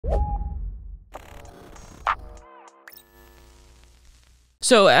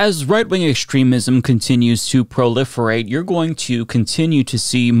So as right-wing extremism continues to proliferate, you're going to continue to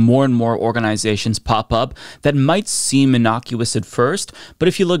see more and more organizations pop up that might seem innocuous at first, but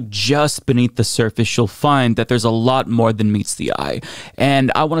if you look just beneath the surface, you'll find that there's a lot more than meets the eye.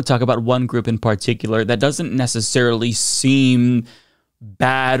 And I want to talk about one group in particular that doesn't necessarily seem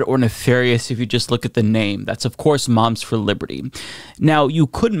bad or nefarious if you just look at the name. That's, of course, Moms for Liberty. Now, you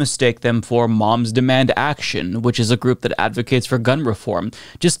could mistake them for Moms Demand Action, which is a group that advocates for gun reform.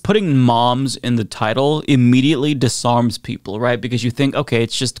 Just putting moms in the title immediately disarms people, right? Because you think, okay,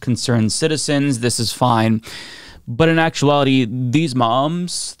 it's just concerned citizens, this is fine. But in actuality, these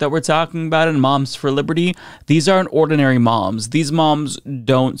moms that we're talking about in Moms for Liberty, these aren't ordinary moms. These moms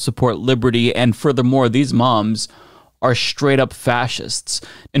don't support liberty, and furthermore, these moms are straight up fascists.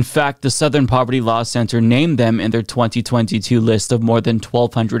 In fact, the Southern Poverty Law Center named them in their 2022 list of more than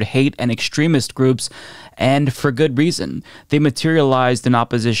 1,200 hate and extremist groups, and for good reason. They materialized in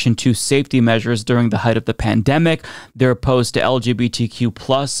opposition to safety measures during the height of the pandemic. They're opposed to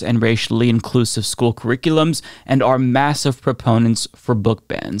LGBTQ+ and racially inclusive school curriculums, and are massive proponents for book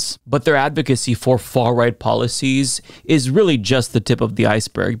bans. But their advocacy for far-right policies is really just the tip of the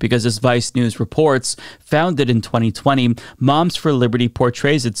iceberg, because as Vice News reports, founded in 2020, Moms for Liberty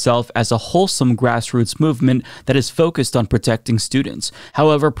portrays itself as a wholesome grassroots movement that is focused on protecting students.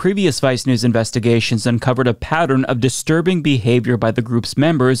 However, previous Vice News investigations uncovered a pattern of disturbing behavior by the group's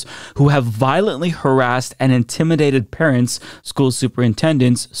members who have violently harassed and intimidated parents, school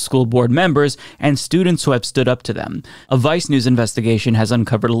superintendents, school board members, and students who have stood up to them. A Vice News investigation has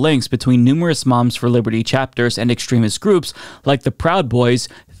uncovered links between numerous Moms for Liberty chapters and extremist groups like the Proud Boys,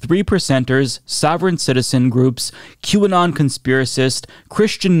 3%ers, sovereign citizen groups, QAnon conspiracists,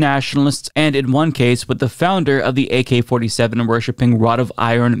 Christian nationalists, and in one case with the founder of the AK-47 worshipping Rod of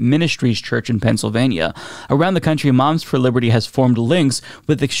Iron Ministries Church in Pennsylvania. Around the country, Moms for Liberty has formed links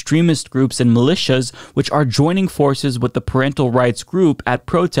with extremist groups and militias, which are joining forces with the parental rights group at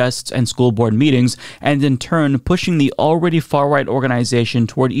protests and school board meetings, and in turn pushing the already far-right organization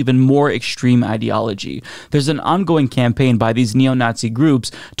toward even more extreme ideology. There's an ongoing campaign by these neo-Nazi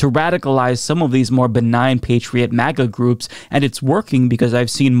groups to radicalize some of these more benign patriot MAGA groups, and it's working because I've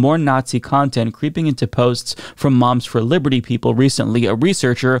seen more Nazi content creeping into posts from Moms for Liberty people recently. A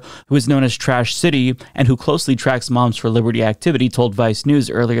researcher who is known as Trash City and who closely tracks Moms for Liberty activity told Vice News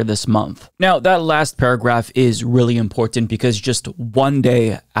earlier this month. Now, that last paragraph is really important because just one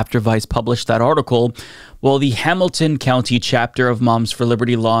day after Vice published that article, well, the Hamilton County chapter of Moms for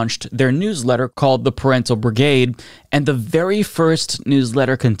Liberty launched their newsletter called The Parental Brigade, and the very first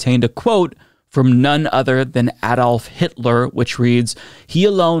newsletter contained a quote from none other than Adolf Hitler, which reads, "He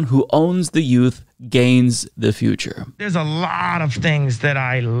alone who owns the youth gains the future." There's a lot of things that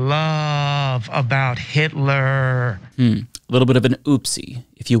I love about Hitler. A little bit of an oopsie,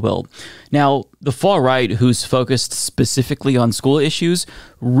 if you will. Now, the far right, who's focused specifically on school issues,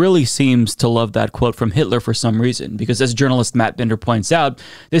 really seems to love that quote from Hitler for some reason, because as journalist Matt Binder points out,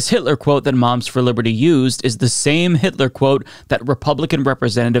 this Hitler quote that Moms for Liberty used is the same Hitler quote that Republican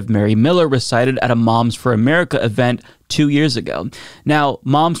Representative Mary Miller recited at a Moms for America event 2 years ago. Now,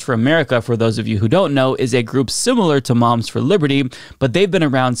 Moms for America, for those of you who don't know, is a group similar to Moms for Liberty, but they've been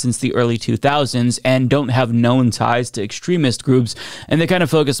around since the early 2000s and don't have known ties to extremist groups, and they kind of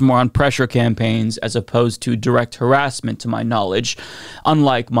focus more on pressure campaigns as opposed to direct harassment, to my knowledge,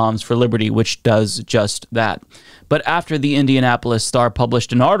 unlike Moms for Liberty, which does just that. But after the Indianapolis Star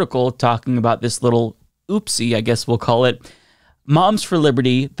published an article talking about this little oopsie, I guess we'll call it, Moms for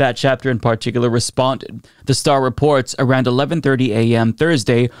Liberty, that chapter in particular, responded. The Star reports around 11:30 a.m.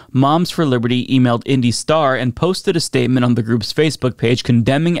 Thursday, Moms for Liberty emailed Indy Star and posted a statement on the group's Facebook page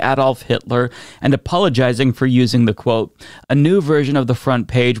condemning Adolf Hitler and apologizing for using the quote. A new version of the front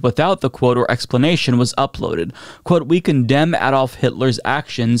page without the quote or explanation was uploaded. Quote, "We condemn Adolf Hitler's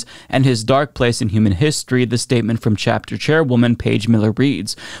actions and his dark place in human history," the statement from chapter chairwoman Paige Miller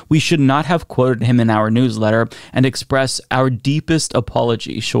reads. "We should not have quoted him in our newsletter and express our deepest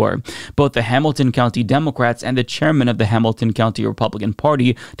apology." Sure. Both the Hamilton County Democrats and the chairman of the Hamilton County Republican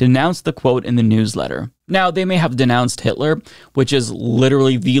Party denounced the quote in the newsletter. Now, they may have denounced Hitler, which is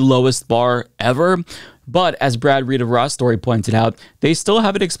literally the lowest bar ever, but as Brad Reed of Raw Story pointed out, they still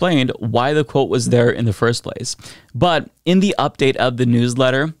haven't explained why the quote was there in the first place. But in the update of the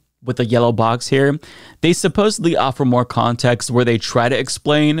newsletter, with the yellow box here, they supposedly offer more context where they try to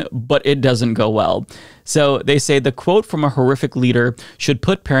explain, but it doesn't go well. So they say the quote from a horrific leader should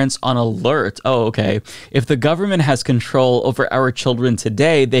put parents on alert. Oh, okay. If the government has control over our children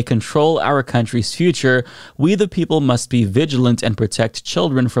today, they control our country's future. We, the people, must be vigilant and protect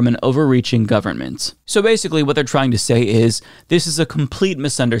children from an overreaching government. So basically what they're trying to say is this is a complete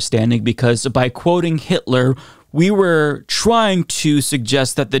misunderstanding because by quoting Hitler, we were trying to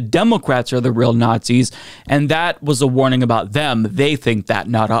suggest that the Democrats are the real Nazis, and that was a warning about them. They think that,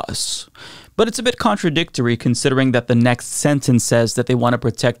 not us. But it's a bit contradictory considering that the next sentence says that they want to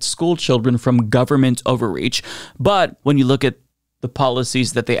protect school children from government overreach. But when you look at the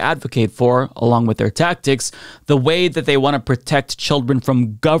policies that they advocate for, along with their tactics, the way that they want to protect children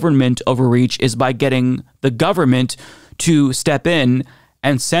from government overreach is by getting the government to step in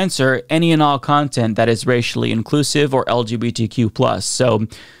and censor any and all content that is racially inclusive or LGBTQ+. So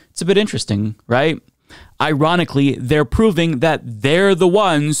it's a bit interesting, right? Ironically, they're proving that they're the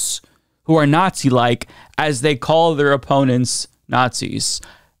ones who are Nazi-like as they call their opponents Nazis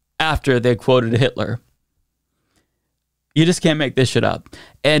after they quoted Hitler. You just can't make this shit up.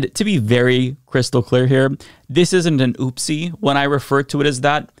 And to be very crystal clear here, this isn't an oopsie when I refer to it as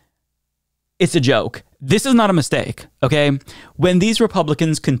that. It's a joke. This is not a mistake, okay? When these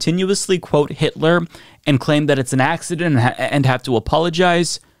Republicans continuously quote Hitler and claim that it's an accident and have to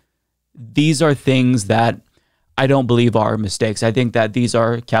apologize, these are things that I don't believe are mistakes. I think that these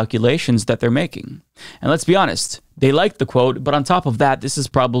are calculations that they're making. And let's be honest, they like the quote, but on top of that, this is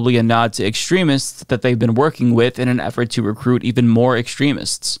probably a nod to extremists that they've been working with in an effort to recruit even more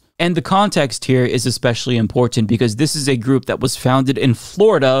extremists. And the context here is especially important because this is a group that was founded in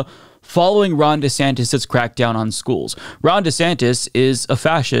Florida following Ron DeSantis' crackdown on schools. Ron DeSantis is a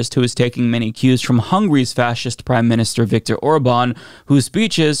fascist who is taking many cues from Hungary's fascist Prime Minister Viktor Orban, whose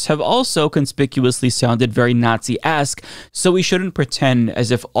speeches have also conspicuously sounded very Nazi-esque, so we shouldn't pretend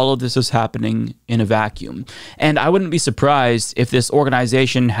as if all of this is happening in a vacuum. And I wouldn't be surprised if this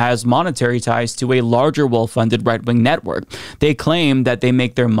organization has monetary ties to a larger, well-funded right-wing network. They claim that they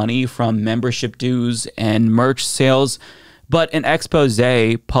make their money from membership dues and merch sales, but an expose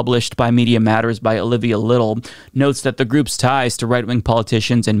published by Media Matters by Olivia Little notes that the group's ties to right-wing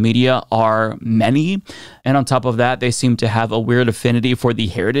politicians and media are many. And on top of that, they seem to have a weird affinity for the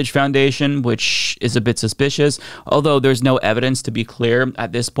Heritage Foundation, which is a bit suspicious, although there's no evidence to be clear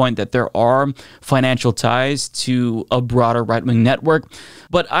at this point that there are financial ties to a broader right-wing network.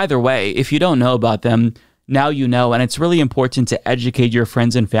 But either way, if you don't know about them, now you know, and it's really important to educate your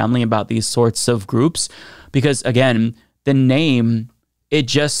friends and family about these sorts of groups because, again, the name, it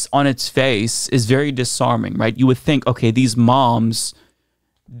just on its face is very disarming, right? You would think, okay, these moms,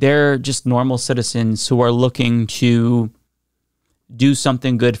 they're just normal citizens who are looking to do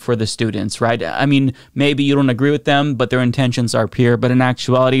something good for the students, right? I mean, maybe you don't agree with them, but their intentions are pure. But in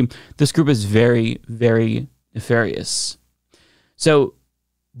actuality, this group is very, very nefarious. So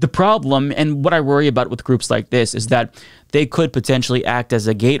the problem, and what I worry about with groups like this, is that they could potentially act as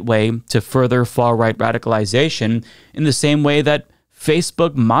a gateway to further far-right radicalization in the same way that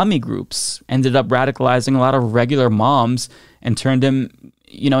Facebook mommy groups ended up radicalizing a lot of regular moms and turned them,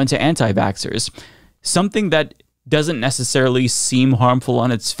 into anti-vaxxers. Something that doesn't necessarily seem harmful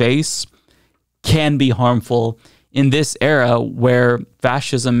on its face can be harmful in this era where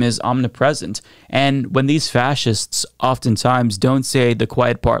fascism is omnipresent. And when these fascists oftentimes don't say the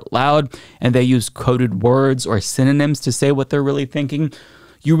quiet part loud and they use coded words or synonyms to say what they're really thinking,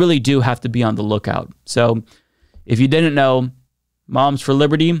 you really do have to be on the lookout. So if you didn't know, Moms for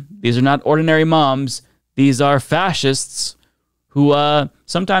Liberty, these are not ordinary moms. These are fascists who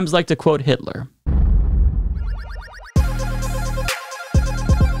sometimes like to quote Hitler.